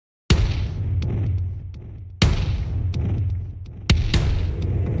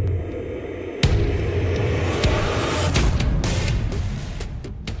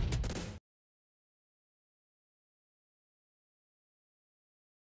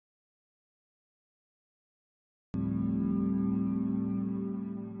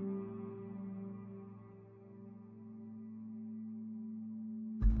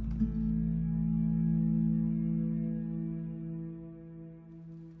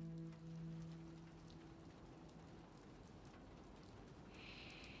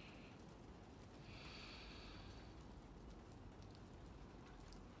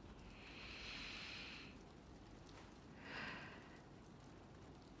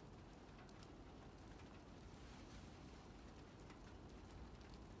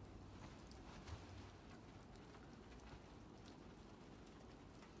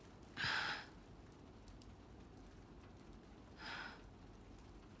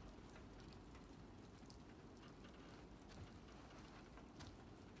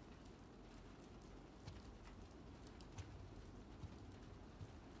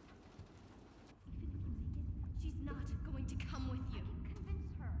not going to come with you. Convince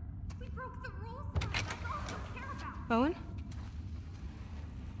her. We broke the rules, Mom. That's all you care about. Owen?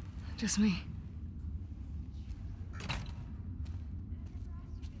 Just me.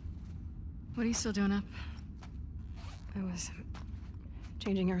 What are you still doing up? I was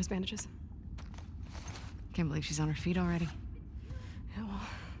changing Yara's bandages. Can't believe she's on her feet already. Yeah, well,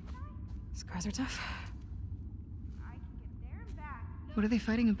 scars are tough. I can get there and back. No, What are they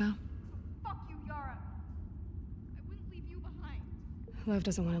fighting about? fuck you, Yara. I wouldn't leave you behind. Lev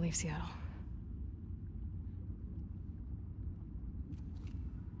doesn't want to leave Seattle.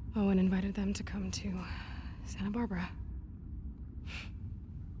 Owen invited them to come to Santa Barbara.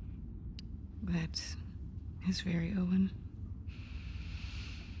 That is very Owen.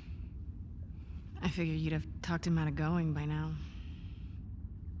 I figured you'd have talked him out of going by now.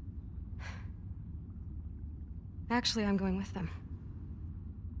 Actually, I'm going with them.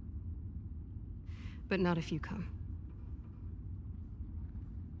 But not if you come.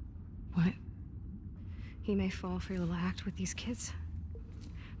 What? He may fall for your little act with these kids,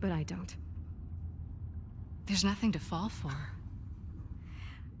 but I don't. There's nothing to fall for.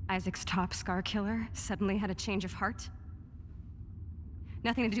 Isaac's top scar killer suddenly had a change of heart.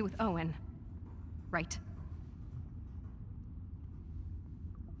 Nothing to do with Owen, right?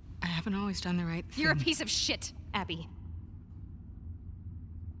 I haven't always done the right thing. You're a piece of shit, Abby.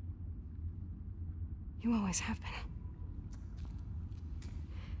 You always have been.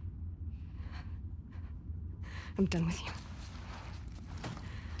 I'm done with you.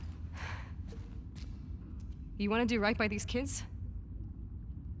 You want to do right by these kids?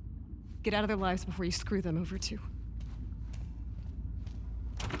 Get out of their lives before you screw them over too.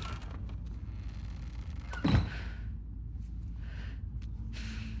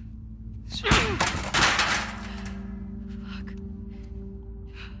 Fuck.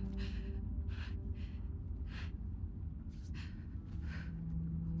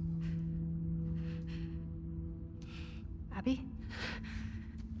 Abby?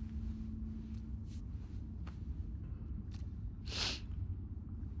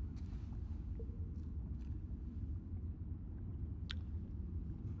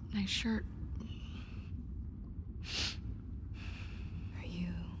 Nice shirt. Are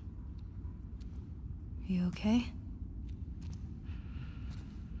you okay?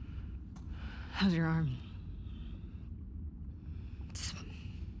 How's your arm?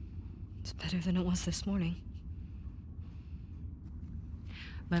 It's better than it was this morning.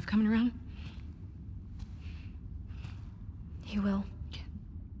 Lev coming around? He will.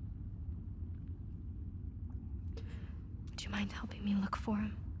 Would you mind helping me look for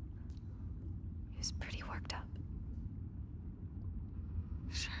him? He was pretty worked up.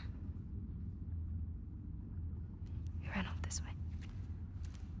 Sure. He ran off this way.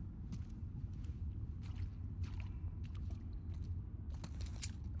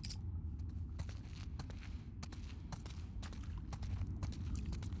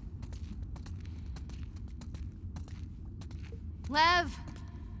 Lev!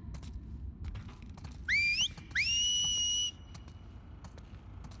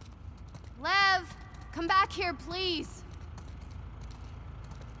 Lev! Come back here, please!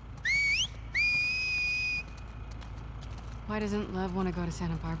 Why doesn't Lev want to go to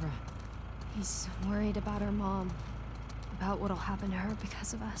Santa Barbara? He's worried about our mom. About what'll happen to her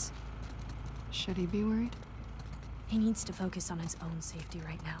because of us. Should he be worried? He needs to focus on his own safety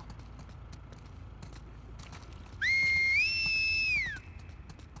right now.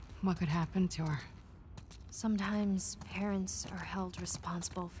 What could happen to her? Sometimes parents are held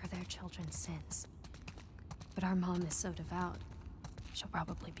responsible for their children's sins. But our mom is so devout, she'll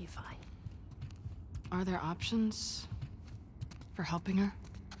probably be fine. Are there options for helping her?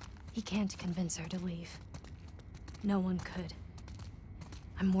 He can't convince her to leave. No one could.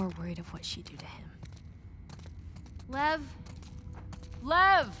 I'm more worried of what she'd do to him. Lev!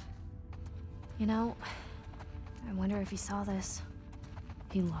 Lev! You know, I wonder if he saw this.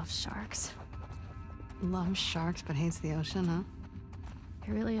 He loves sharks. Loves sharks but hates the ocean, huh?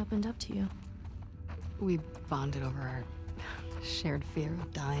 He really opened up to you. We bonded over our shared fear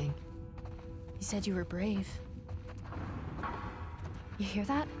of dying. He said you were brave. You hear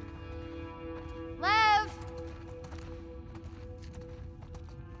that? Lev!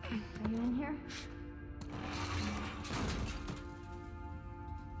 Are you in here?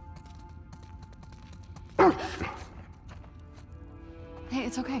 Hey,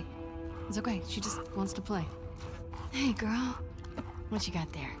 it's okay. It's okay. She just wants to play. Hey, girl. What you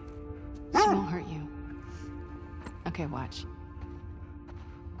got there? She won't hurt you. Okay, watch.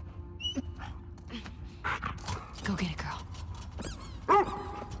 Go get it, girl.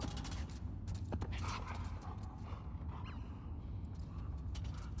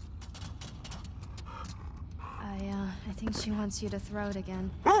 I think she wants you to throw it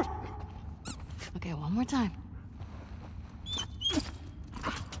again. Okay, one more time.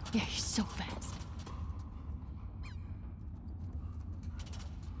 Yeah, you're so fast.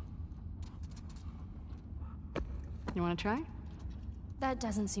 You want to try? That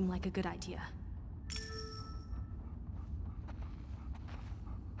doesn't seem like a good idea.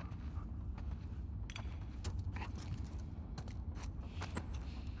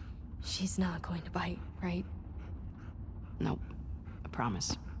 She's not going to bite, right? Nope. I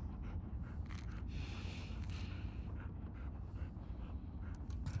promise.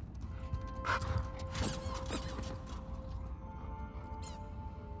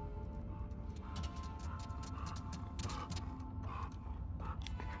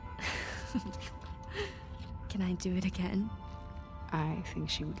 Can I do it again? I think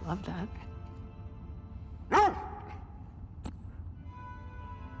she would love that.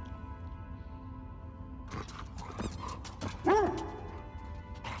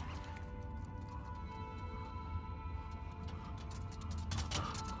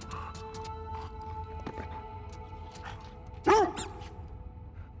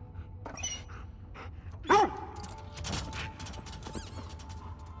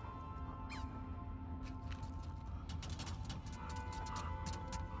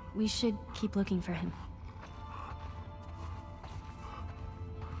 We should keep looking for him.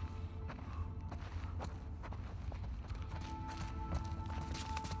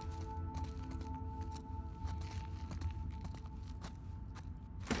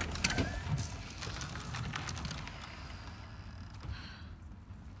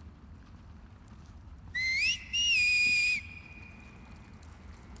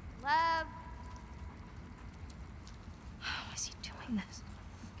 Love. How is he doing this?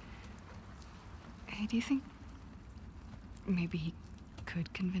 Hey, do you think maybe he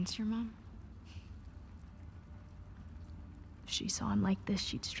could convince your mom? If she saw him like this,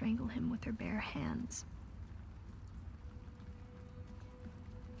 she'd strangle him with her bare hands.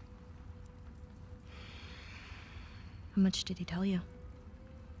 How much did he tell you?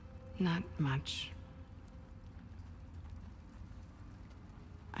 Not much.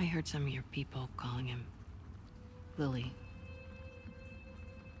 I heard some of your people calling him Lily.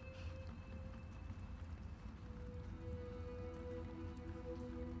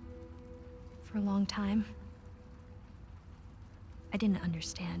 For a long time, I didn't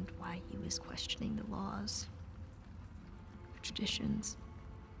understand why he was questioning the laws, the traditions.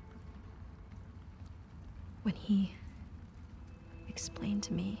 When he explained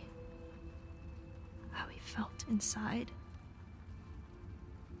to me how he felt inside,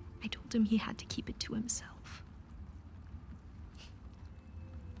 I told him he had to keep it to himself.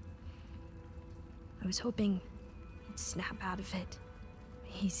 I was hoping he'd snap out of it.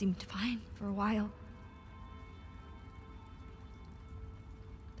 He seemed fine for a while.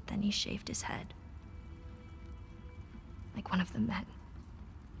 But then he shaved his head. Like one of the men.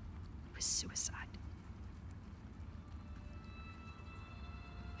 It was suicide.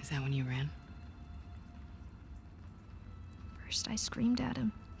 Is that when you ran? First I screamed at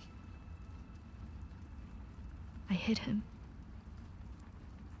him. I hit him.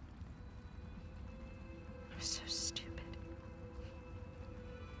 I was so stupid.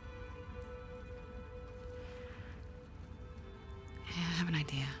 Yeah, I have an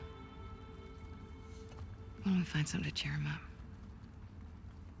idea. Why don't we find something to cheer him up?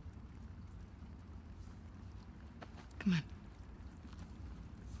 Come on.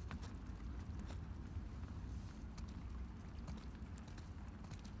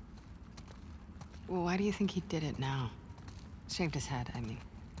 Well, why do you think he did it now? Shaved his head, I mean.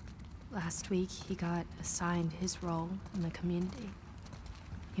 Last week, he got assigned his role in the community.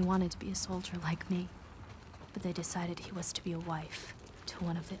 He wanted to be a soldier like me, but they decided he was to be a wife to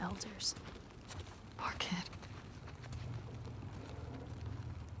one of the elders. Poor kid.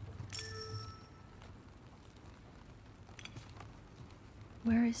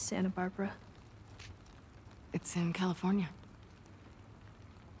 Where is Santa Barbara? It's in California.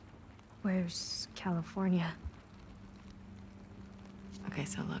 Where's California? Okay,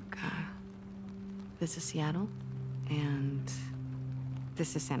 so look, this is Seattle, and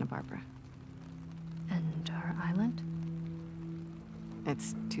this is Santa Barbara. And our island?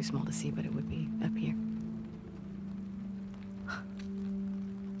 It's too small to see, but it would be up here.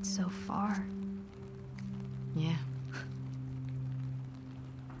 It's so far. Yeah.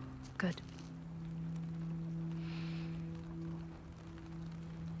 Good.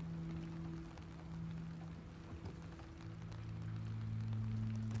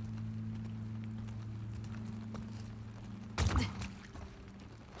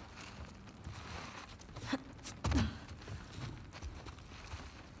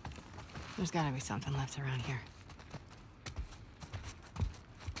 There's gotta be something left around here.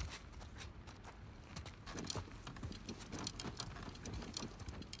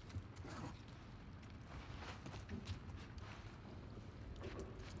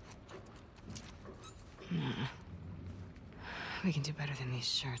 Nah. We can do better than these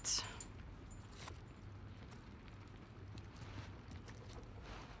shirts.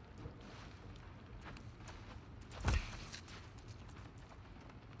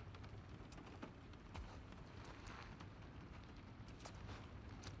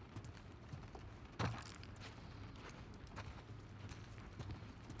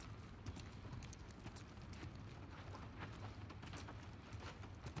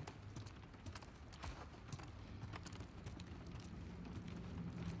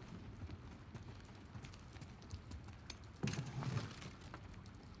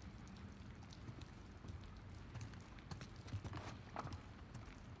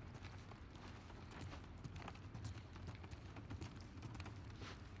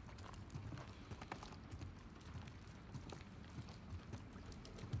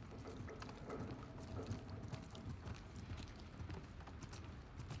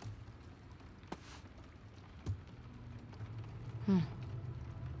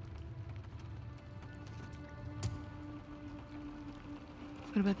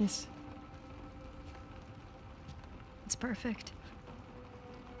 What about this? It's perfect.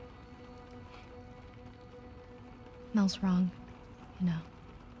 Mel's wrong, you know.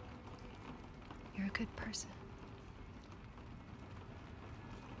 You're a good person.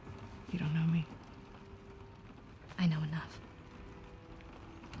 You don't know me. I know enough.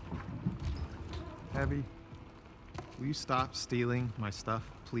 Abby, will you stop stealing my stuff,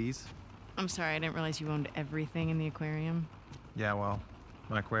 please? I'm sorry, I didn't realize you owned everything in the aquarium. Yeah, well,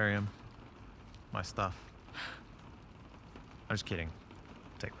 my aquarium, my stuff. I'm just kidding.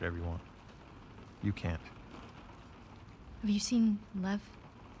 Take whatever you want. You can't. Have you seen Lev?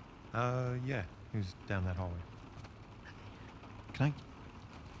 Yeah. He was down that hallway. Can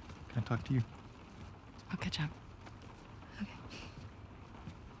I talk to you? I'll catch up. Okay.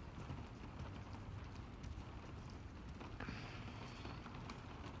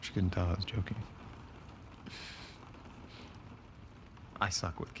 She couldn't tell I was joking. I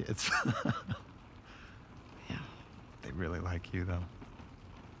suck with kids. Yeah. They really like you, though.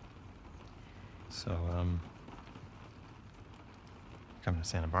 So, coming to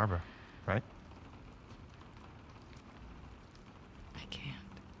Santa Barbara, right? I can't.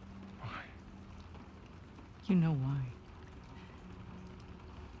 Why? You know why.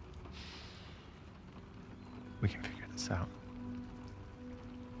 We can figure this out.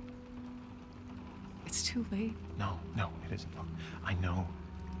 It's too late. No, it isn't. Look, I know.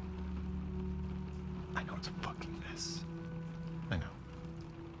 I know it's a fucking mess. I know.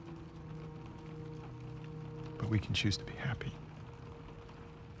 But we can choose to be happy.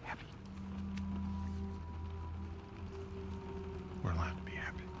 Happy. We're allowed to be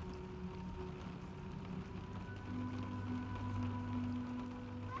happy.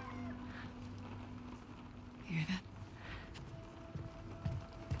 You hear that?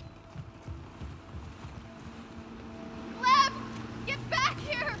 Lev! Get back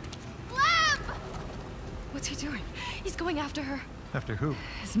here! Lev! What's he doing? He's going after her. After who?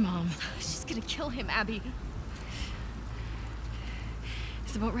 His mom. She's gonna kill him, Abby.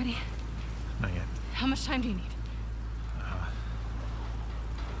 Is the boat ready? Not yet. How much time do you need?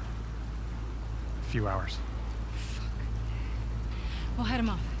 A few hours. We'll head him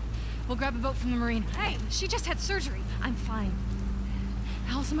off. We'll grab a boat from the marina. Hey, she just had surgery. I'm fine.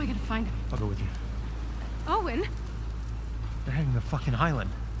 How else am I gonna find him? I'll go with you. Owen? They're heading to the fucking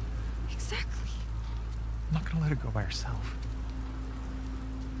island. Exactly. I'm not gonna let her go by herself.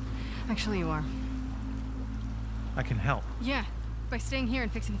 Actually, you are. I can help. Yeah, by staying here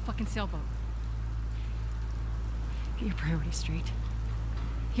and fixing the fucking sailboat. Get your priorities straight.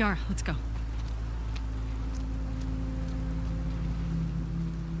 Yara, let's go.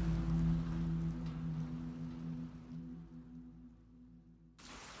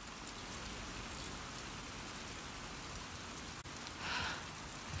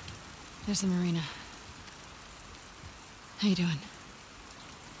 There's the marina. How you doing?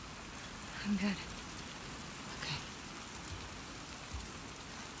 I'm good. Okay.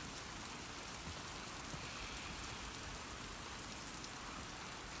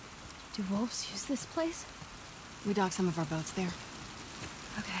 Do wolves use this place? We dock some of our boats there.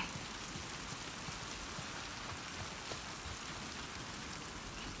 Okay.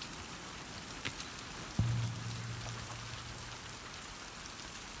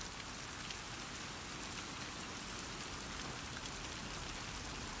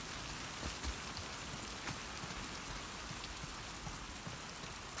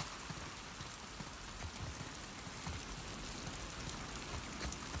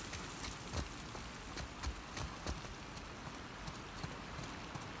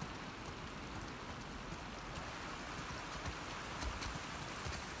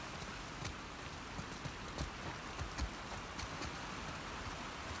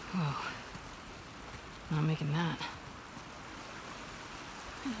 Whoa. Not making that.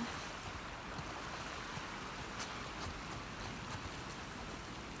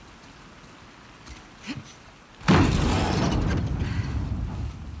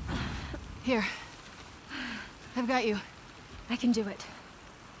 Here. I've got you. I can do it.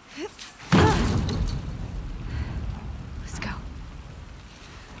 Let's go.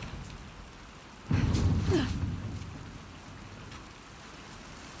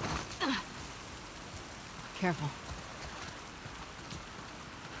 Careful.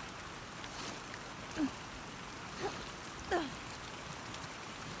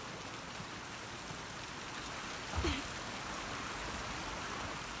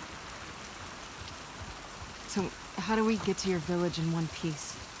 So, how do we get to your village in one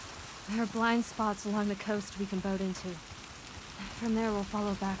piece? There are blind spots along the coast we can boat into. From there, we'll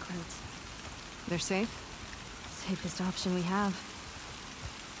follow back roads. They're safe? Safest option we have.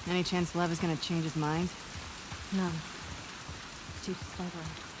 Any chance Lev is gonna change his mind? None. Too clever.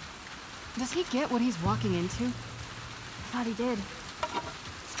 Does he get what he's walking into? I thought he did.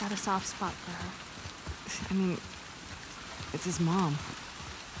 He's got a soft spot for her. I mean, it's his mom.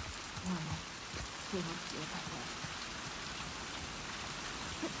 Normal. We won't do it that way.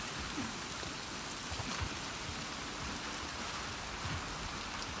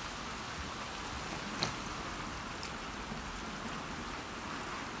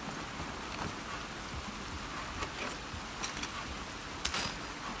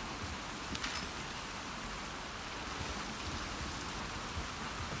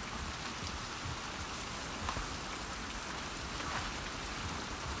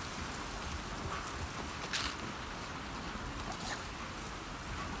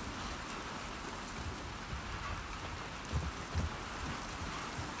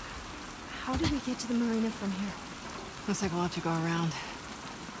 How do we get to the marina from here? Looks like we'll have to go around.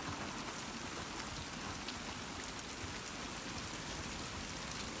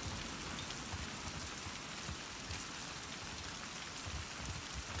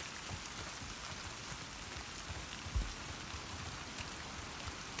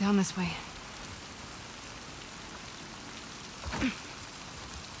 Down this way.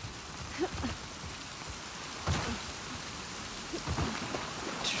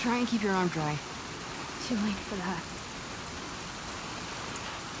 Try and keep your arm dry. Too late for that.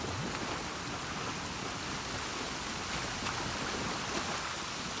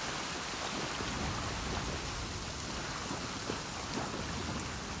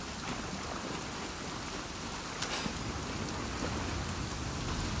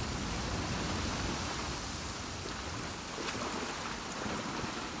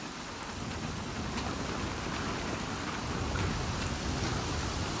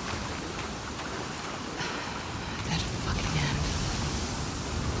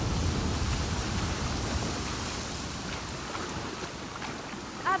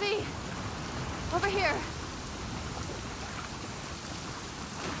 Abby! Over here!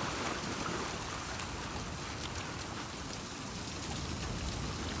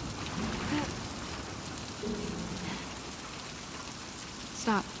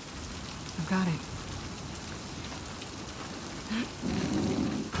 Stop. I've got it.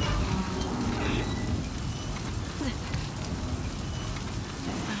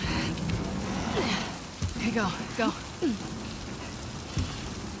 Okay, go, go.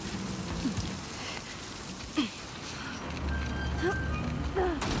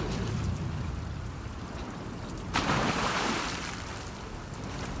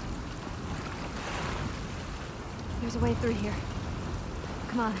 There's a way through here.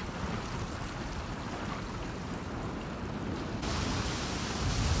 Come on.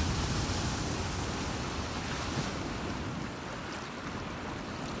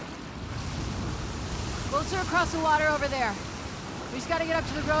 Boats are across the water over there. We just gotta get up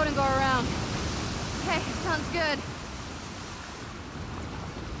to the road and go around. Okay, sounds good.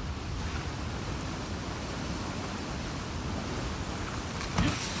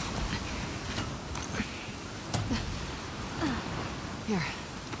 Here.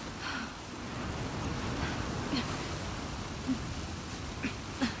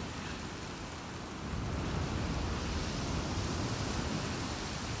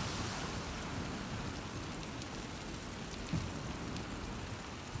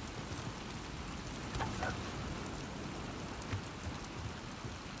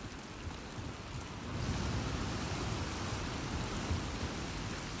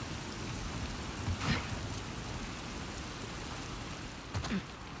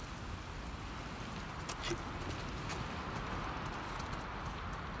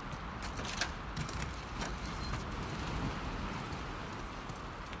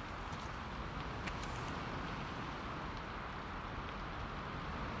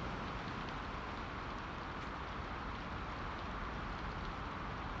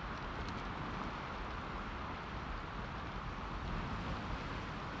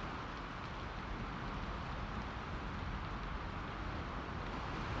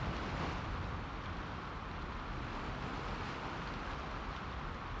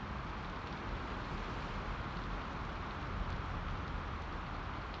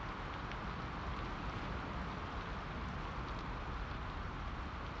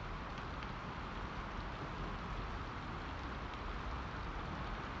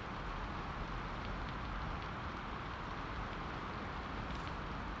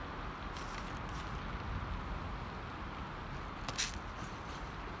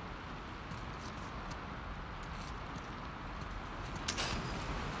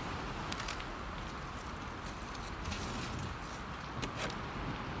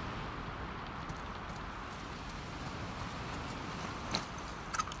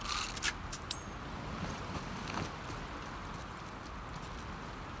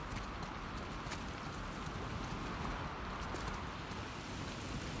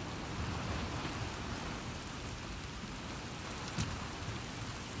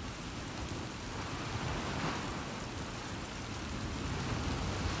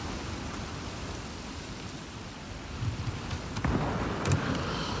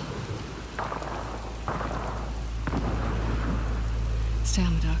 Stay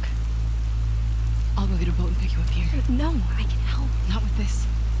on the dock. I'll go get a boat and pick you up here. No, I can help. Not with this.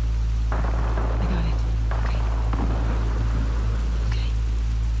 I got it. Okay. Okay.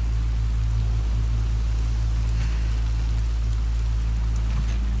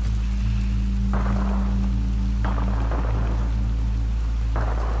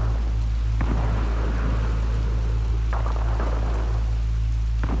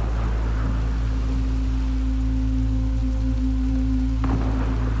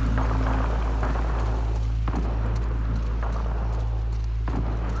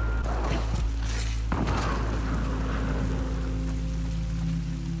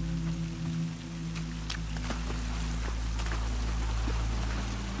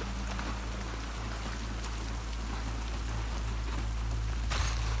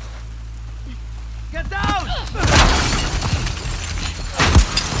 Get down!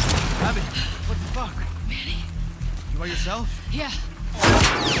 Abby, what the fuck? Manny. You by yourself? Yeah.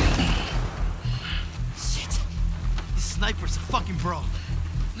 Shit. This sniper's a fucking bro.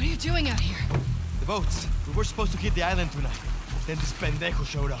 What are you doing out here? The boats. We were supposed to hit the island tonight. Then this pendejo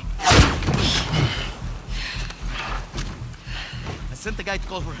showed up. I sent the guy to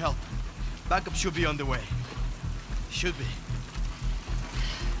call for help. Backup should be on the way. Should be.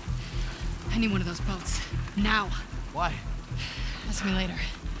 I need one of those boats. Now. Why? Ask me later.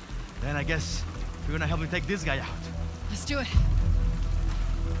 Then I guess you're gonna help me take this guy out. Let's do it.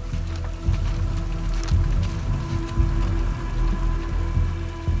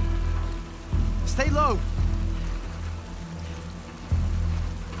 Stay low!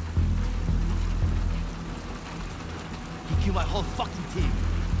 He killed my whole fucking team.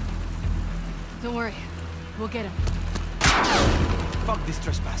 Don't worry. We'll get him. Fuck these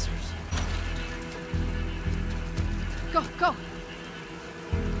trespassers. Go, go.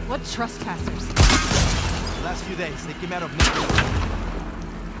 What trespassers? The last few days, they came out of nowhere.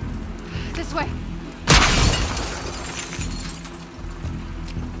 This way.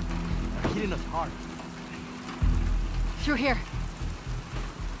 They're hitting us hard. Through here.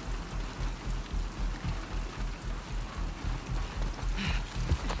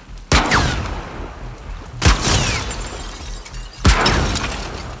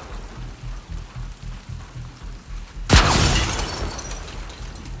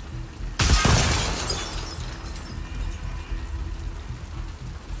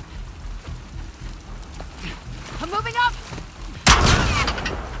 I'm moving up!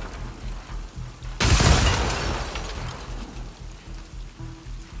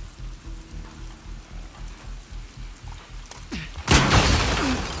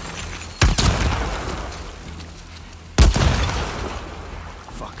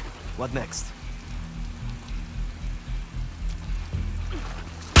 Fuck. What next?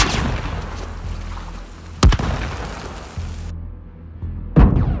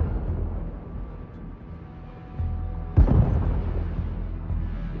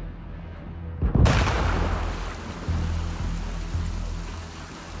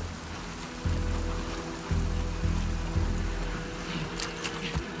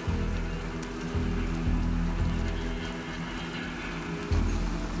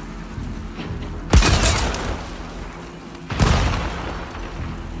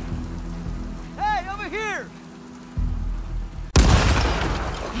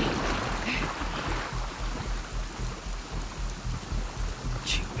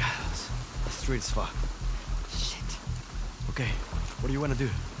 As fuck. Shit. Okay, what do you want to do?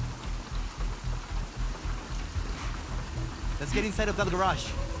 Let's get inside of that garage.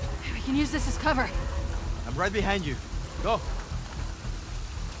 We can use this as cover. I'm right behind you. Go.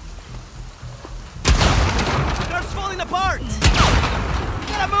 They're falling apart! You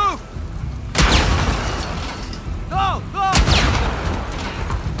gotta move! Go! Go!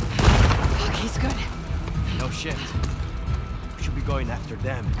 Fuck, he's good. No shit. We should be going after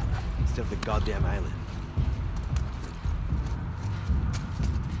them. Instead of the goddamn island.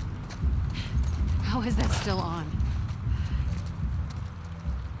 How is that still on?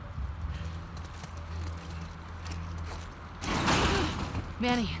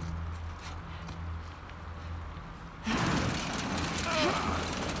 Manny.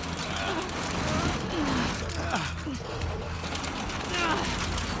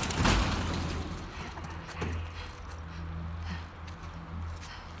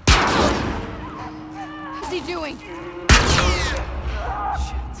 What's he doing? Shit.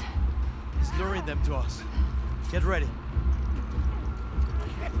 He's luring them to us. Get ready.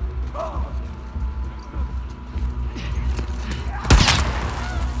 Hey,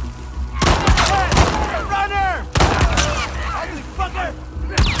 runner! Ugly fucker!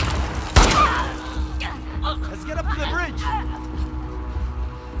 Let's get up to the bridge.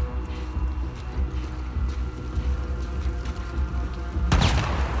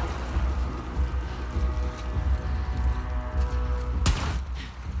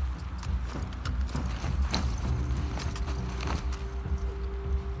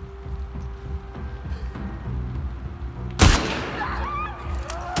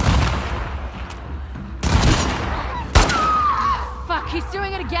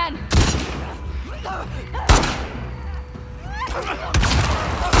 it again!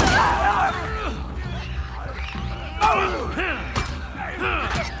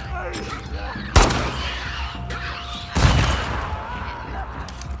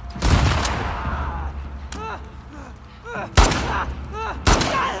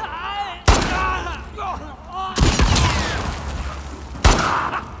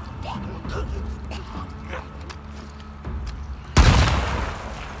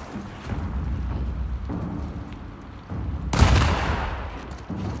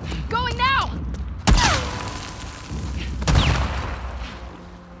 Going now!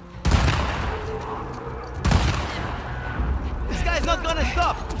 This guy's not gonna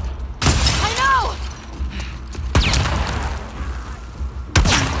stop! I know!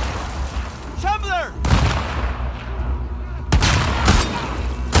 Shambler!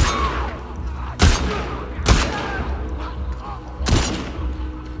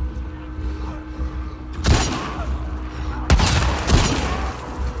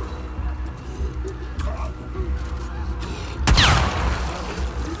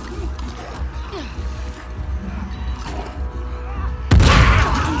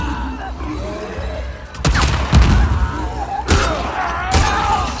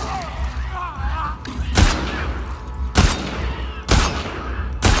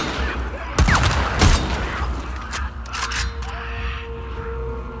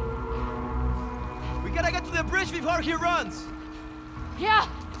 We gotta get to the bridge before he runs! Yeah!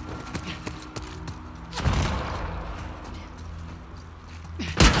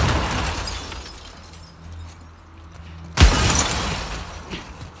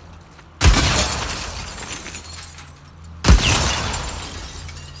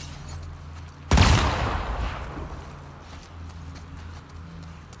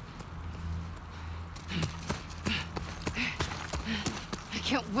 I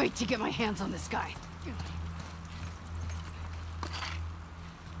can't wait to get my hands on this guy.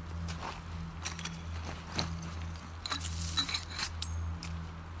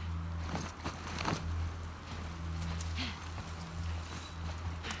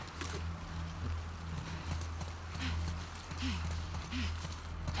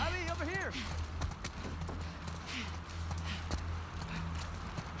 Abby, over here!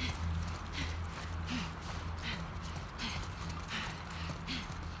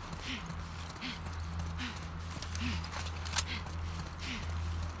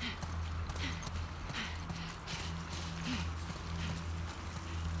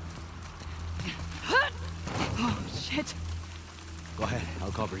 Oh, shit. Go ahead,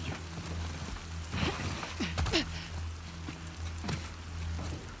 I'll cover you.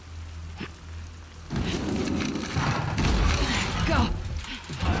 Go!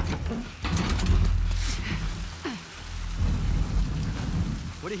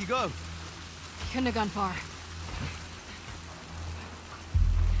 Where did he go? Couldn't have gone far.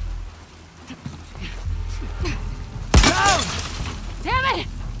 Down! Damn it!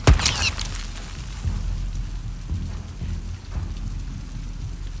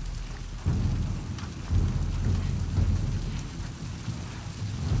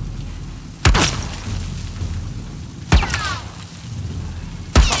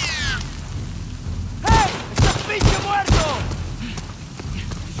 Hey! It's a pinche muerto!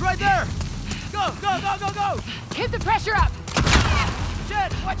 He's right there! Go, go, go, go, go! Keep the pressure up!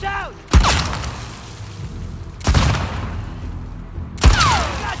 Shit, watch out!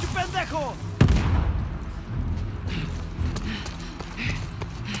 ¡Gacho, pendejo!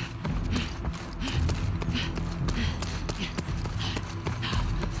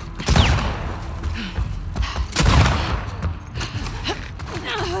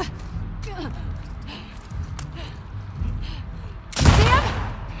 See him?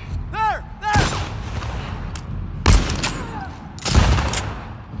 There! There!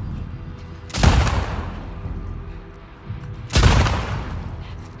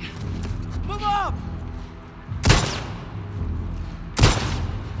 Move up!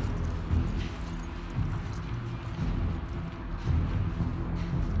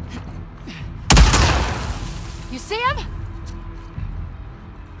 You see him?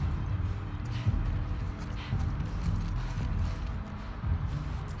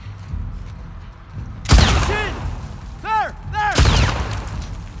 Chin! There! There!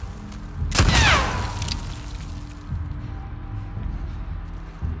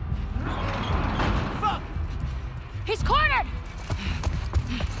 Fuck! He's cornered!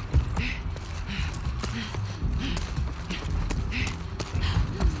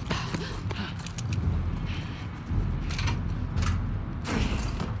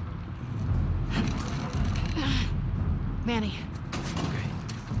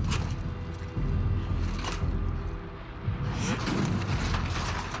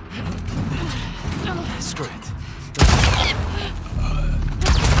 for it.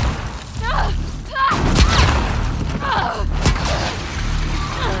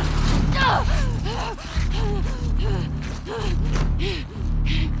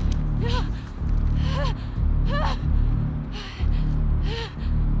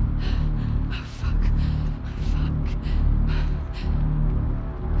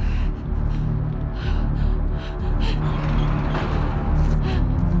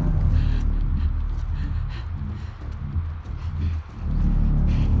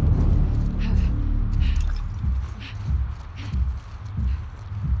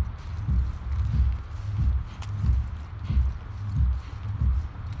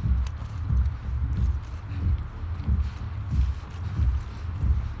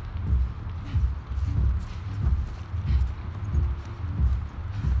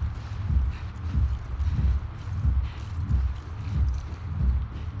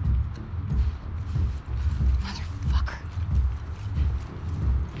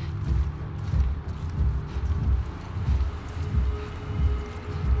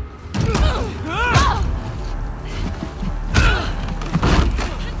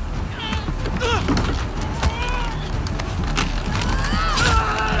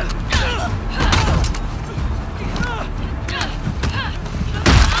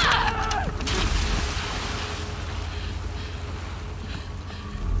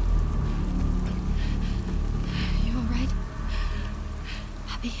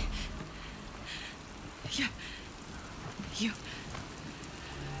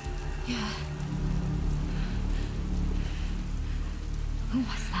 Who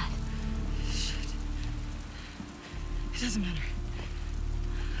was that? Shit. It doesn't matter.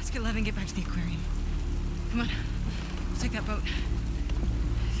 Let's get Lev and get back to the aquarium. Come on. We'll take that boat.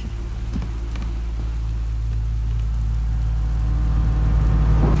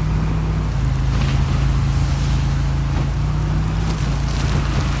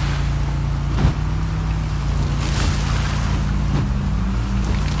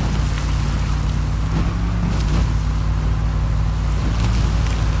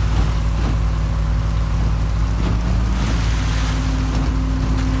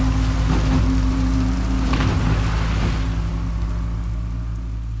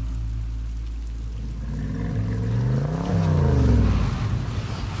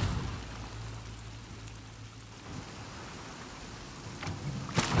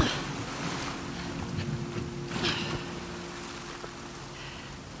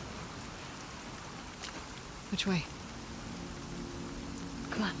 Which way?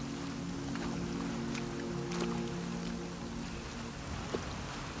 Come on.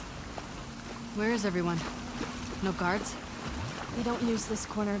 Where is everyone? No guards? We don't use this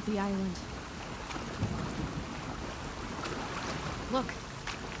corner of the island. Look,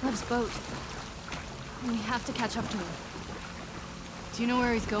 Lev's boat. We have to catch up to him. Do you know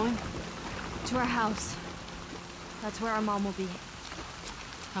where he's going? To our house. That's where our mom will be.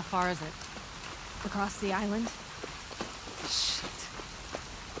 How far is it? Across the island. Shit.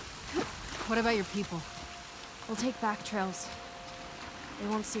 What about your people? We'll take back trails. They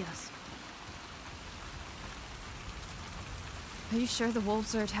won't see us. Are you sure the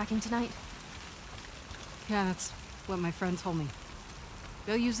wolves are attacking tonight? Yeah, that's what my friend told me.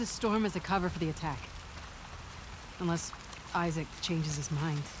 They'll use this storm as a cover for the attack. Unless Isaac changes his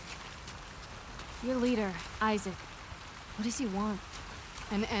mind. Your leader, Isaac. What does he want?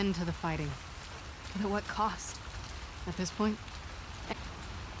 An end to the fighting. But at what cost? At this point?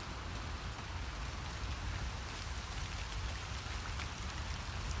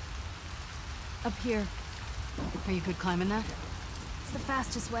 Up here. Are you good climbing that? It's the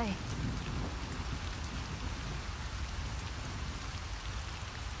fastest way.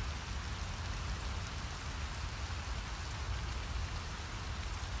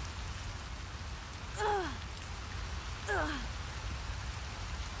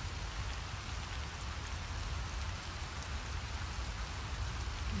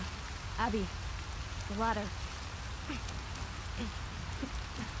 Abby, the ladder.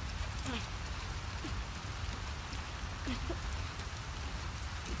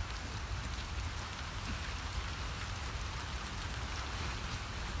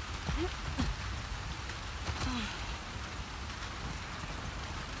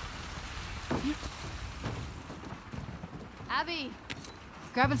 Abby!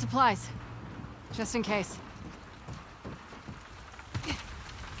 Grabbing supplies. Just in case.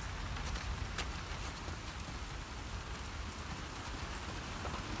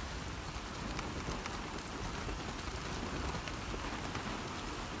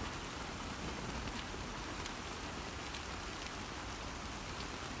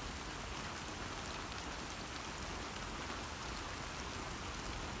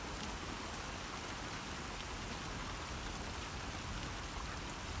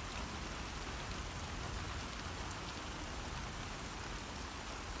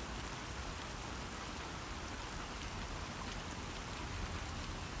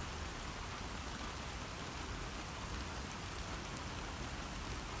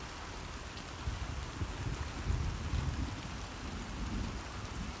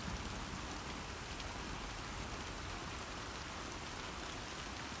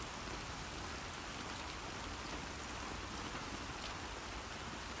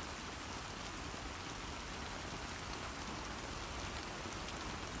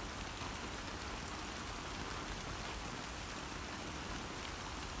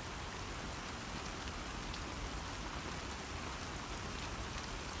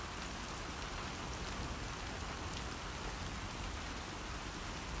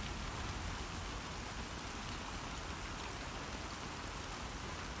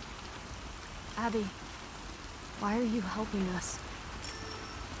 Abby, why are you helping us?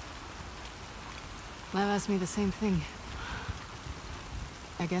 Lev asked me the same thing.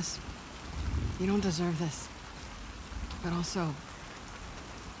 I guess you don't deserve this. But also,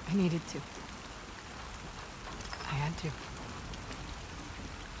 I needed to. I had to.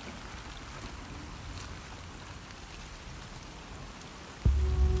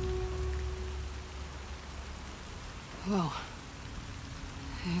 Whoa.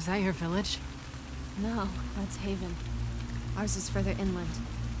 Is that your village? No, that's Haven. Ours is further inland.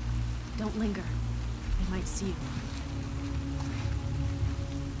 Don't linger. They might see you.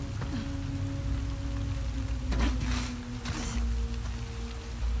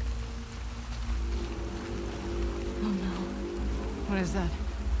 Oh no. What is that?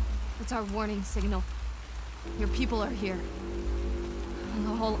 It's our warning signal. Your people are here. The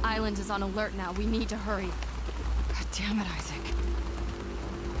whole island is on alert now. We need to hurry. God damn it, Isaac.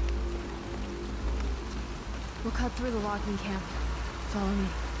 We'll cut through the logging camp. Follow me.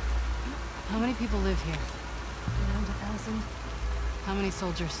 How many people live here? Around 1,000. How many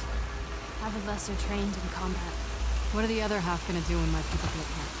soldiers? Half of us are trained in combat. What are the other half gonna do when my people get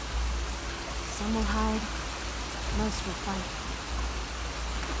here? Some will hide. Most will fight.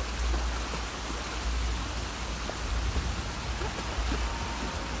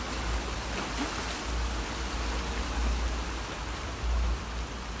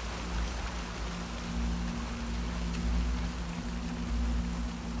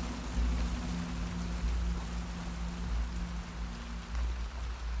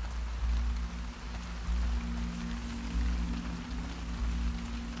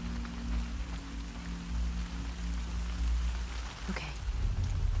 Okay.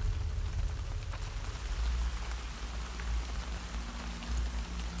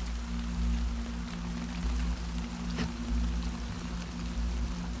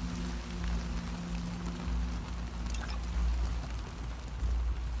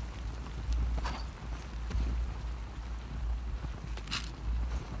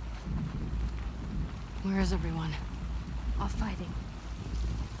 Where is everyone? Off fighting.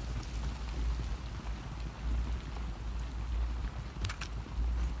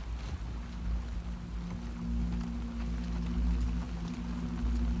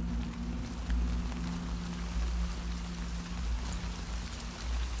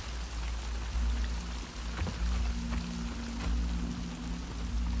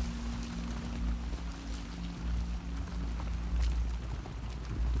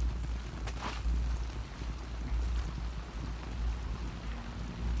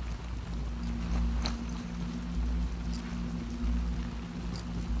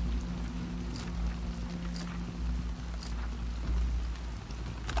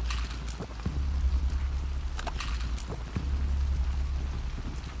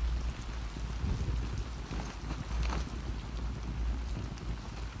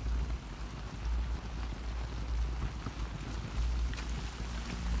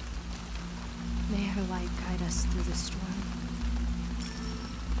 May her light guide us through the storm.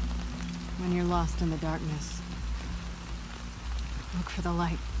 When you're lost in the darkness, look for the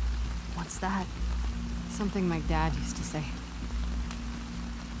light. What's that? Something my dad used to say.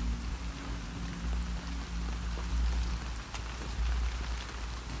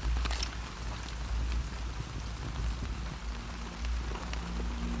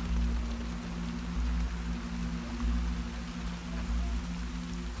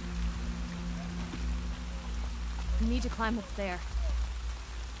 We need to climb up there.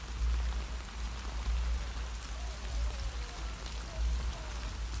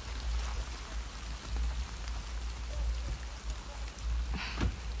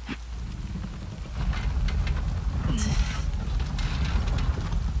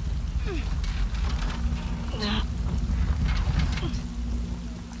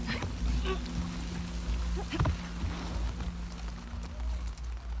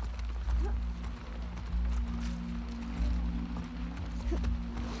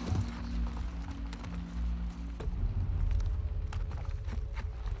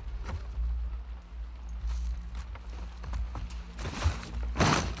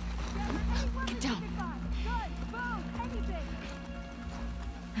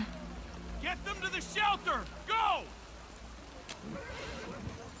 Get them to the shelter! Go!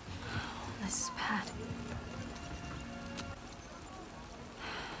 This is bad.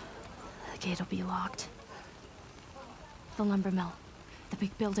 The gate will be locked. The lumber mill. The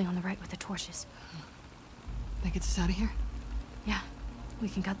big building on the right with the torches. That gets us out of here? Yeah, we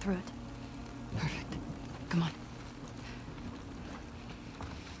can cut through it. Perfect. Come on.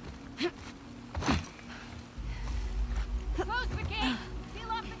 Close the gate! Seal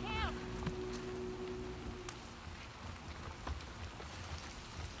off the camp!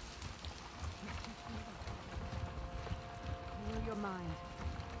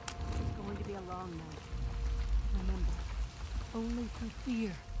 Only through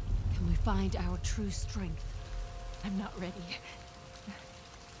fear can we find our true strength. I'm not ready.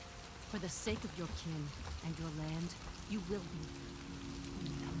 For the sake of your kin and your land, you will be.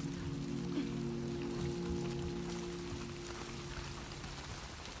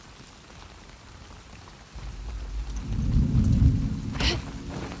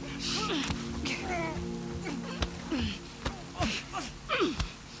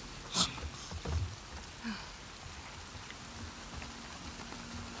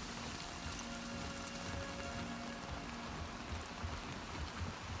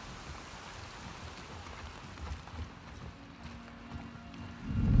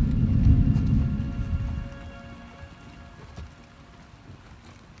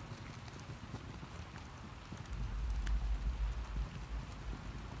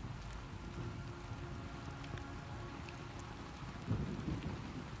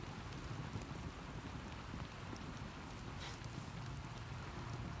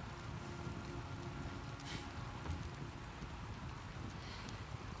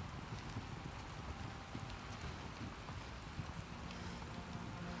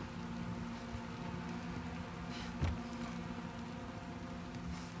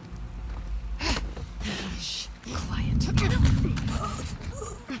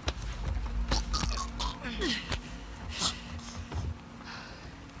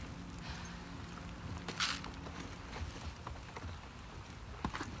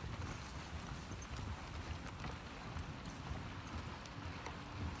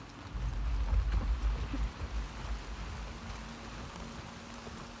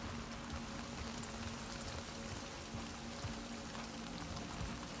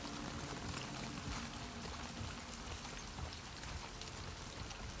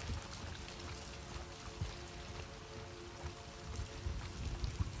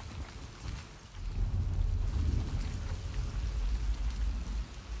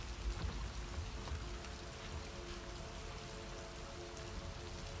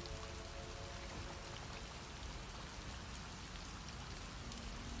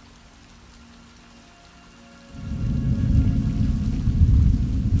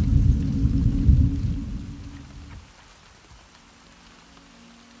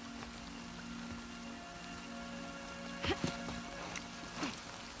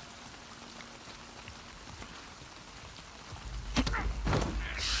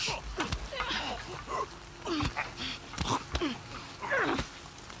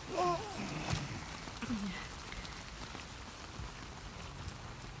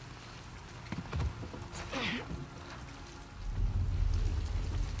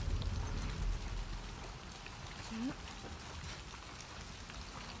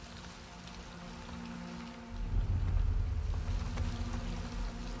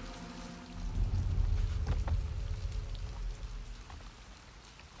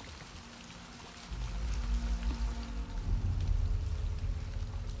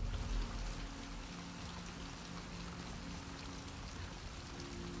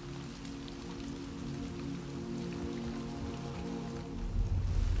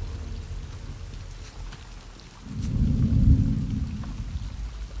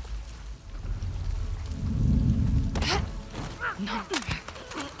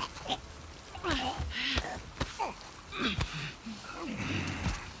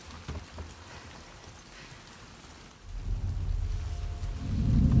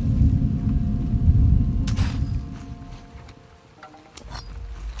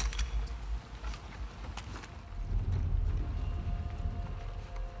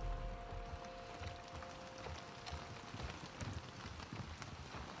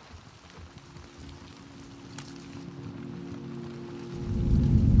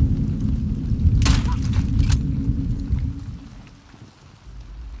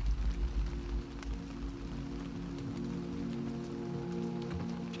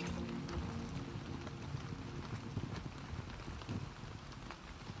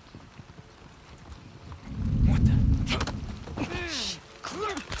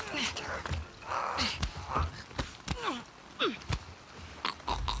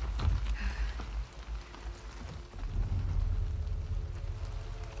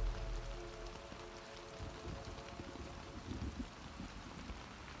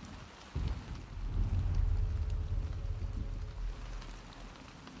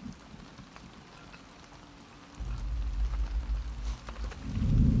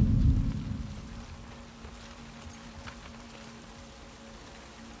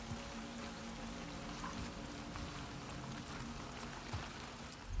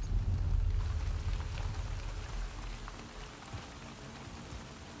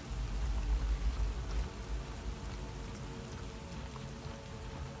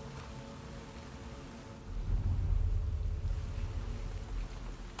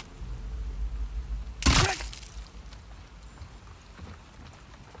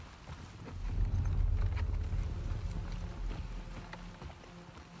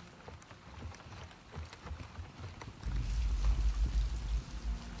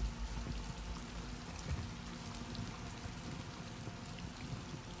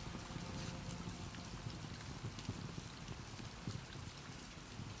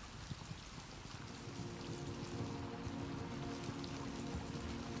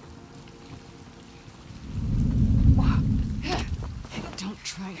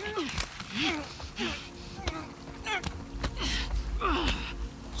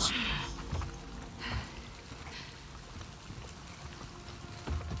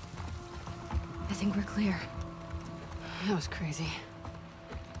 think we're clear. That was crazy.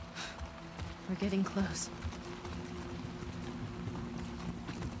 We're getting close.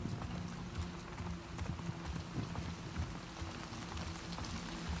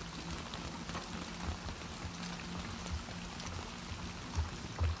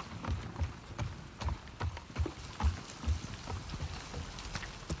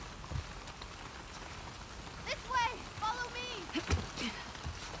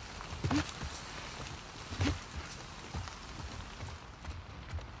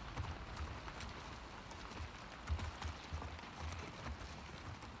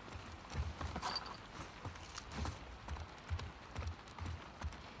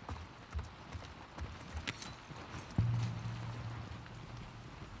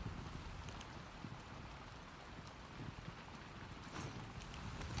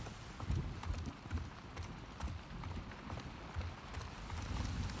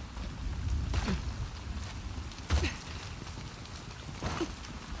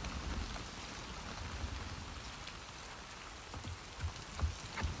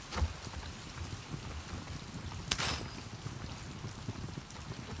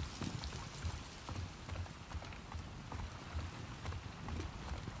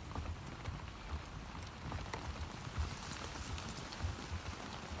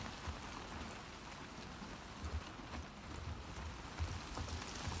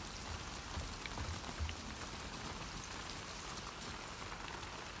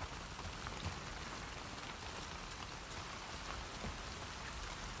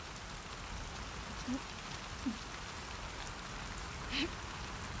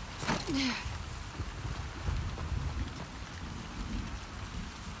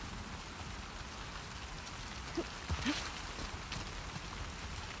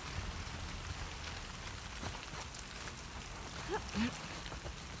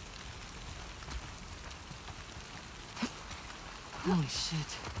 Holy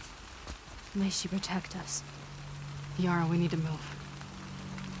shit. May she protect us. Yara, we need to move.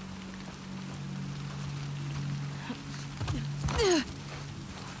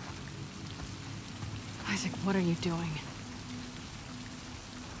 Isaac, what are you doing?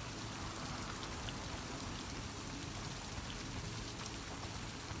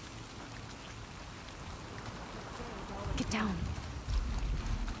 Get down.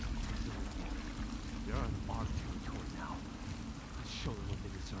 They're on our territory now. Let's show them what they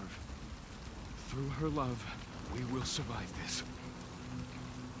deserve. Through her love, we will survive this.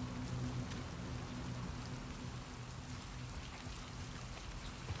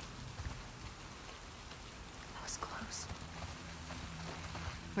 That was close.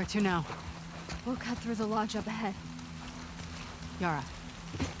 Where to now? We'll cut through the lodge up ahead. Yara,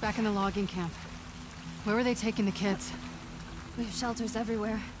 back in the logging camp. Where were they taking the kids? We have shelters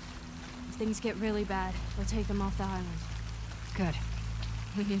everywhere. If things get really bad, we'll take them off the island. Good.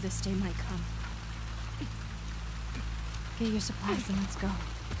 We knew this day might come. Get your supplies and let's go.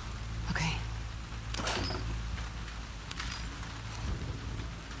 Okay.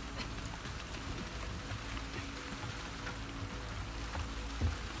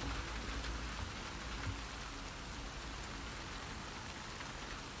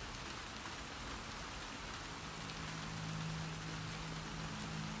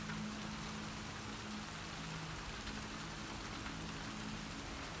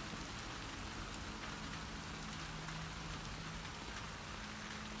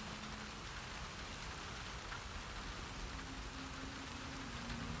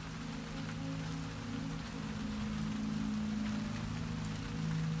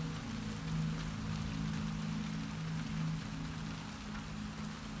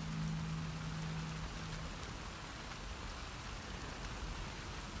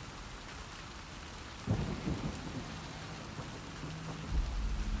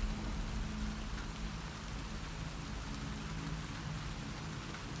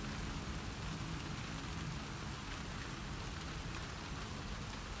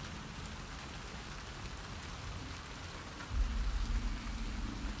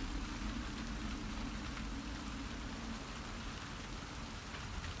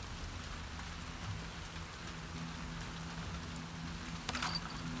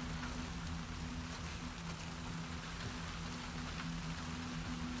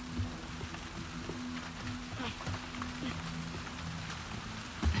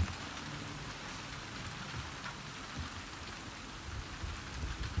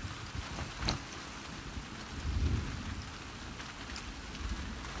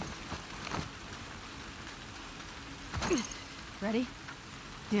 Ready?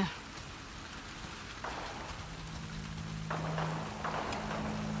 Yeah.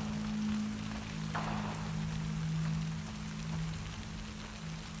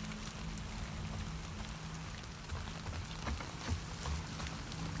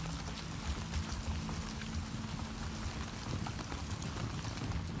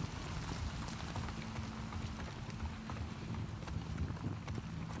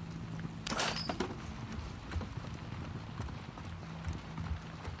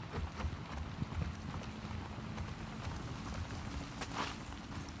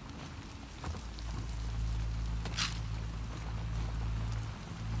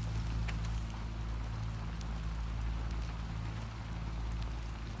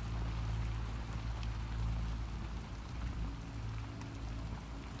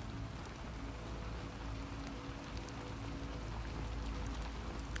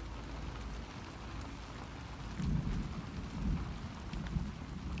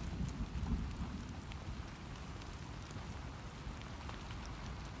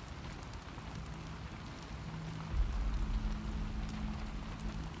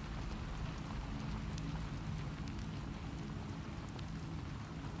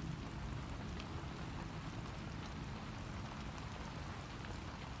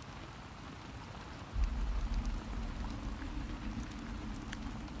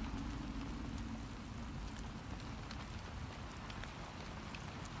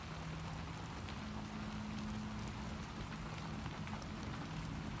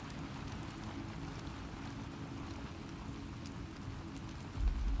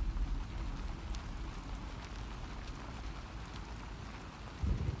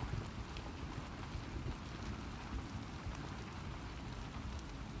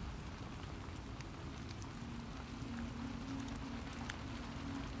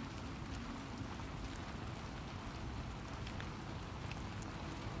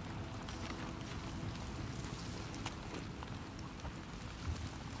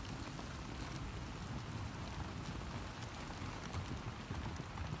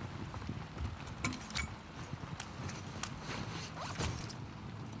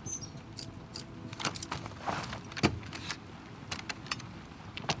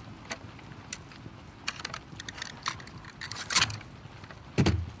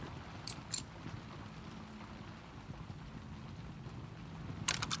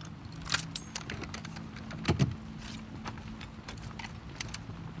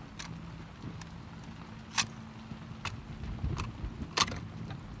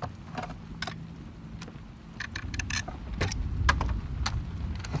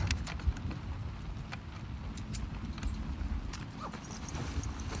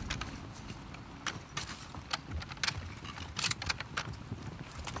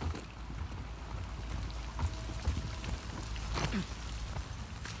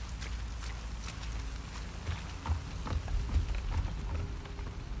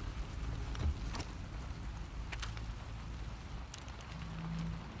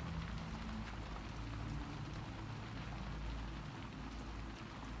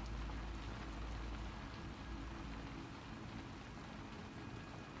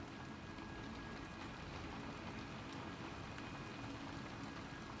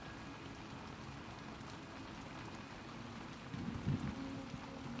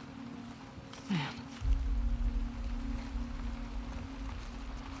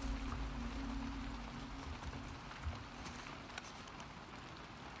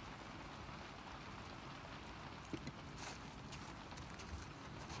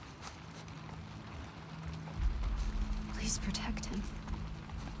 Jackson.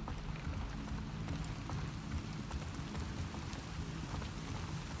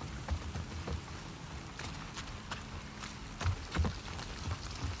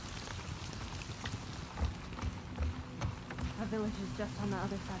 Our village is just on the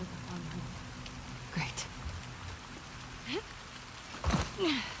other side of the farmland. Great.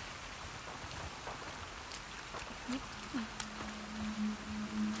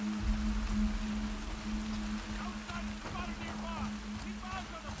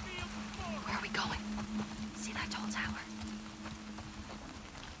 Where are we going? See that tall tower?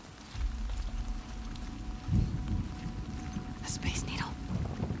 A space needle.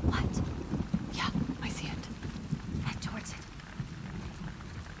 What? Yeah, I see it. Head towards it.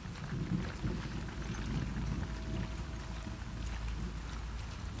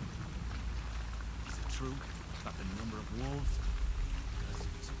 Is it true about the number of wolves?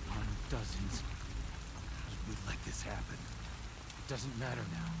 Dozens upon dozens. How did we let this happen? It doesn't matter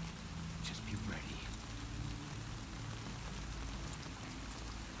now. Just be ready.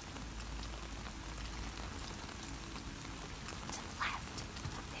 To the left.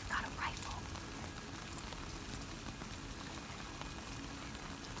 They've got a rifle.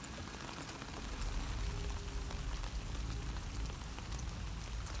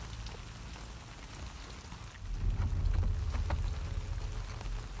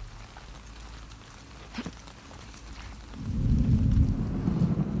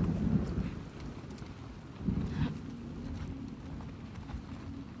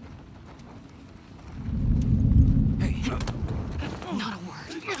 Not a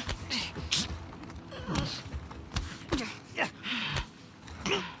word.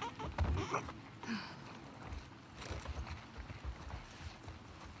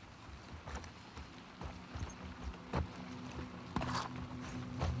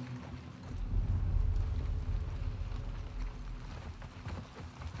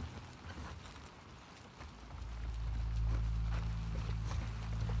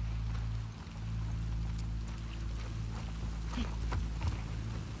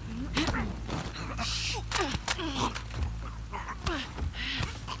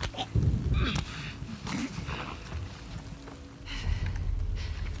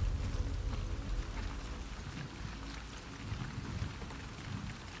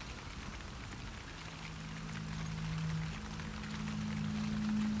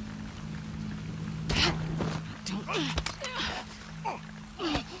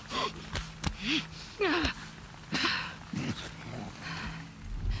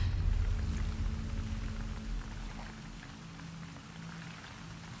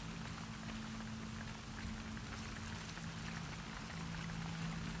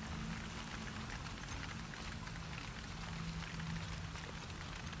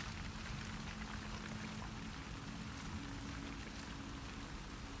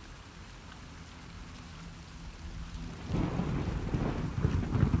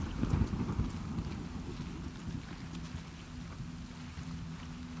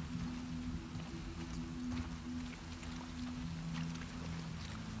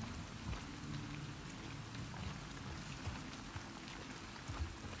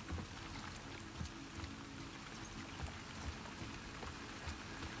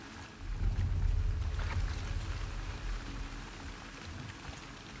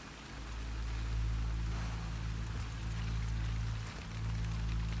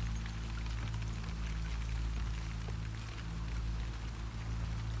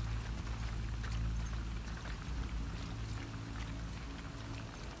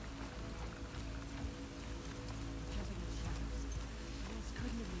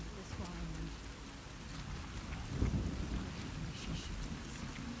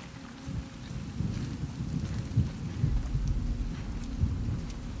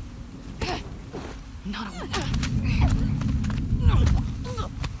 Not a word.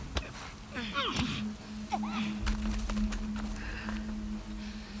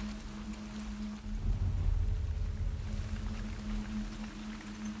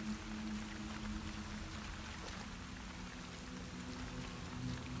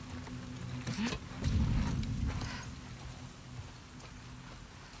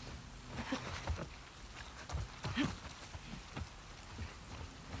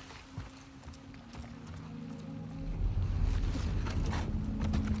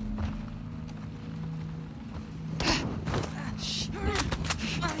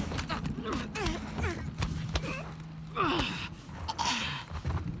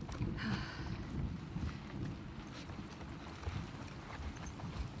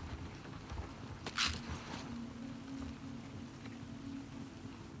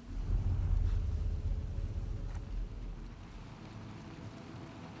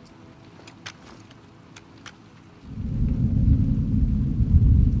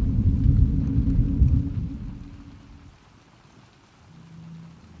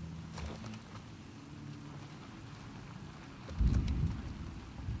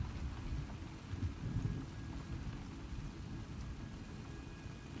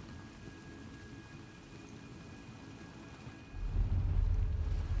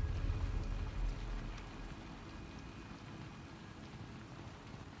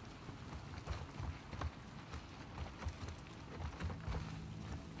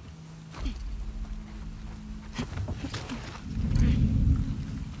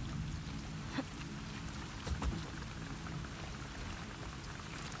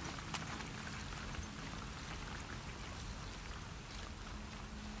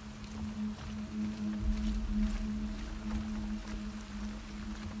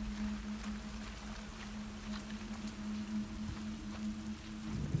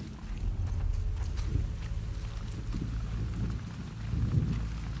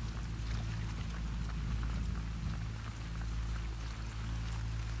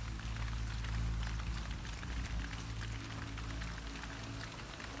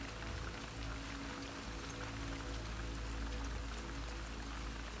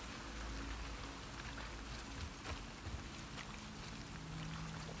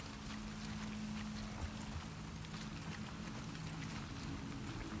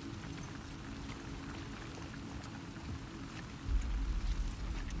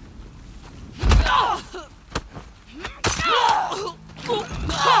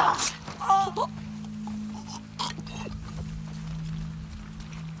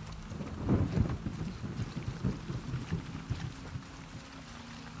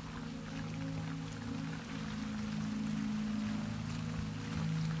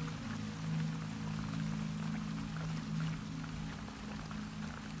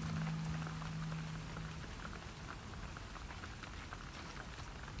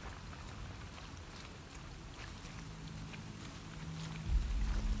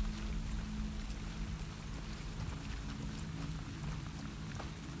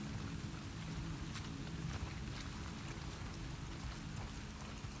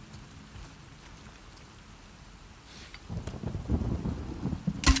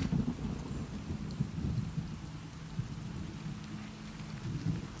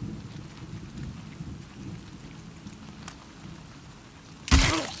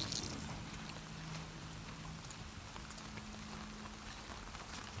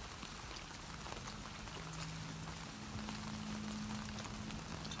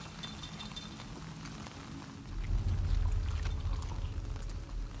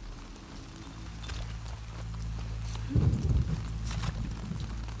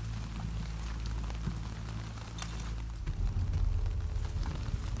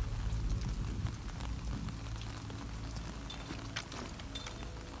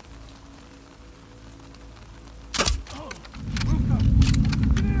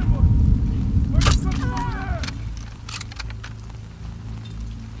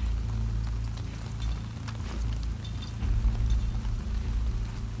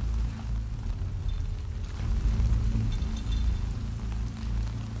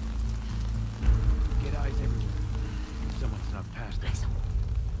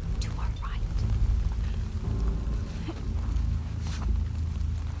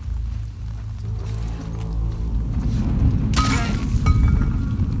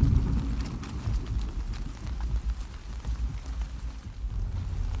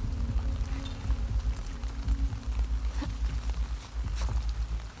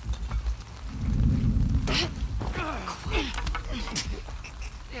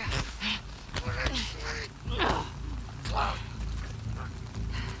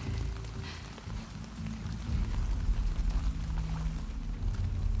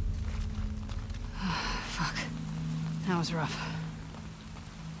 was rough.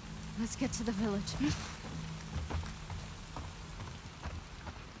 Let's get to the village.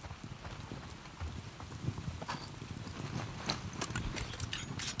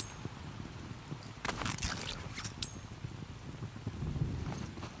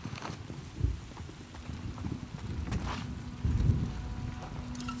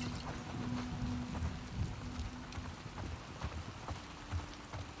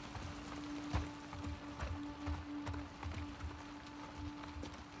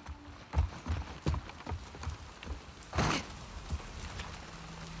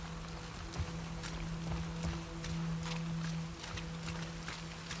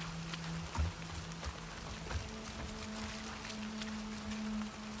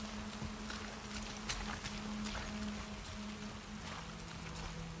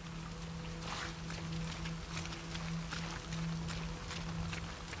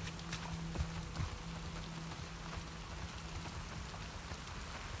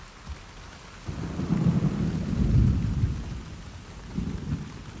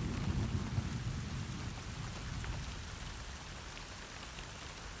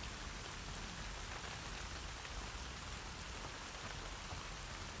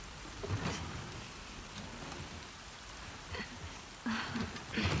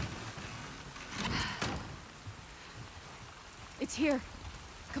 It's here.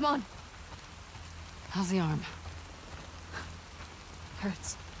 Come on. How's the arm?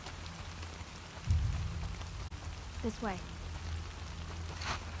 Hurts. This way.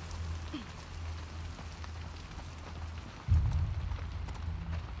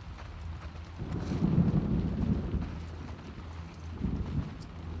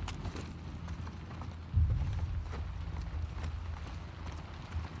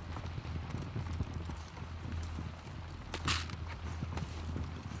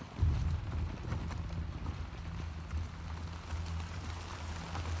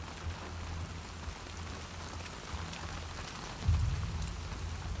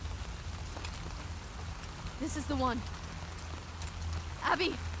 This is the one.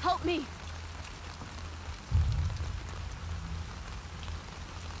 Abby, help me!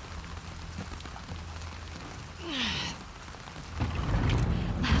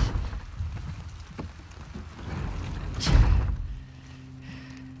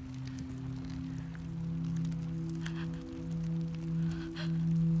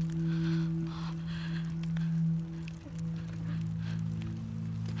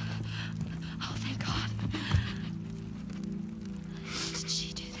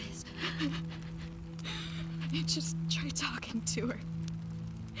 Just try talking to her.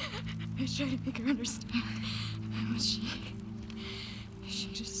 I tried to make her understand. But she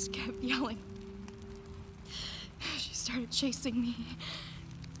just kept yelling. She started chasing me.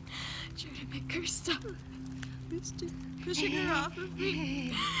 I tried to make her stop. I was just pushing her off of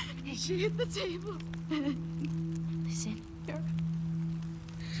me. She hit the table. Listen. You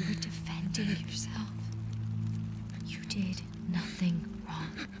were defending yourself. You did nothing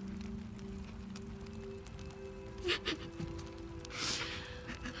wrong.